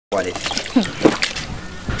wallet.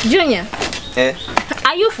 Junior. Eh?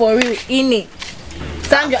 Are you for real? Ini.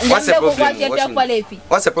 Sandra, what's the problem?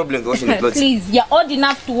 What's the problem with washing the clothes? Please, you're old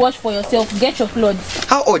enough to wash for yourself. Get your clothes.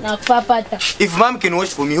 How old? If mom can wash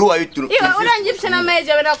for me, who are you to?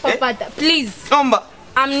 Please. Number.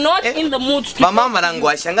 I'm not in the mood to. Mama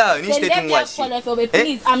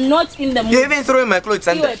please, I'm not in the mood. You even throwing my clothes,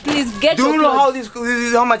 Sandra. Please get Do your you know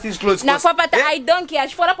clothes. how much these clothes cost? I don't care.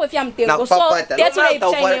 So get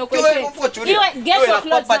your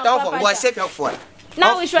clothes.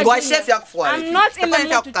 Now we should. I'm not in the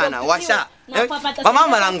mood to talk.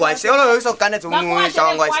 Mama language. That's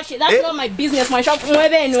not my business. My shop. You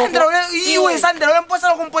Sandra,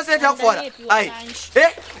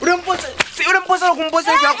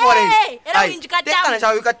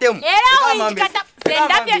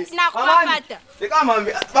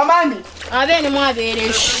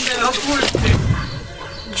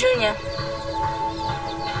 Junior.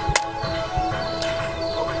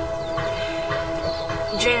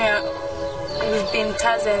 Junior, we've been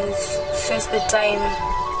cousins since the time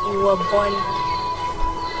we were born.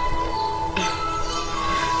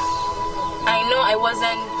 I know I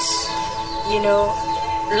wasn't,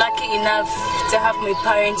 lucky enough to have my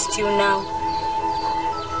parents till now.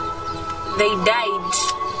 They died,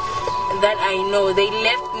 that I know. They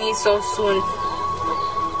left me so soon.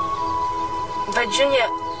 But Junior,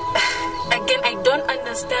 again, I don't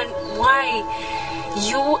understand why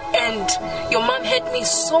you and your mom hate me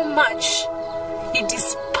so much. You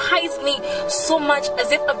despise me so much, as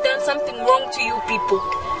if I've done something wrong to you people.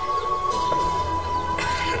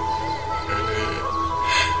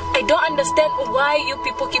 I don't understand why you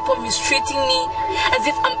people keep on mistreating me as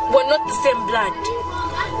if we're not the same blood.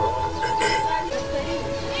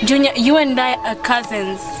 Junior, you and I are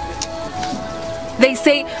cousins. They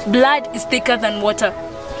say blood is thicker than water.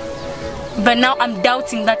 But now I'm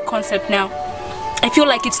doubting that concept now. I feel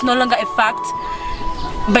like it's no longer a fact,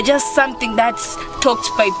 but just something that's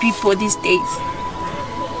talked by people these days.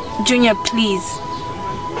 Junior, please,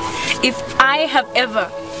 if I have ever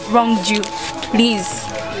wronged you, please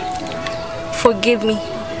forgive me.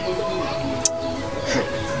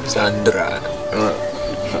 Sandra,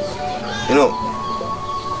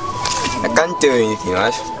 I can't tell you anything,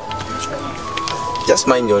 right? Just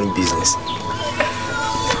mind your own business.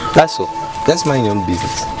 That's all. Just mind your own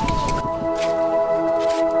business.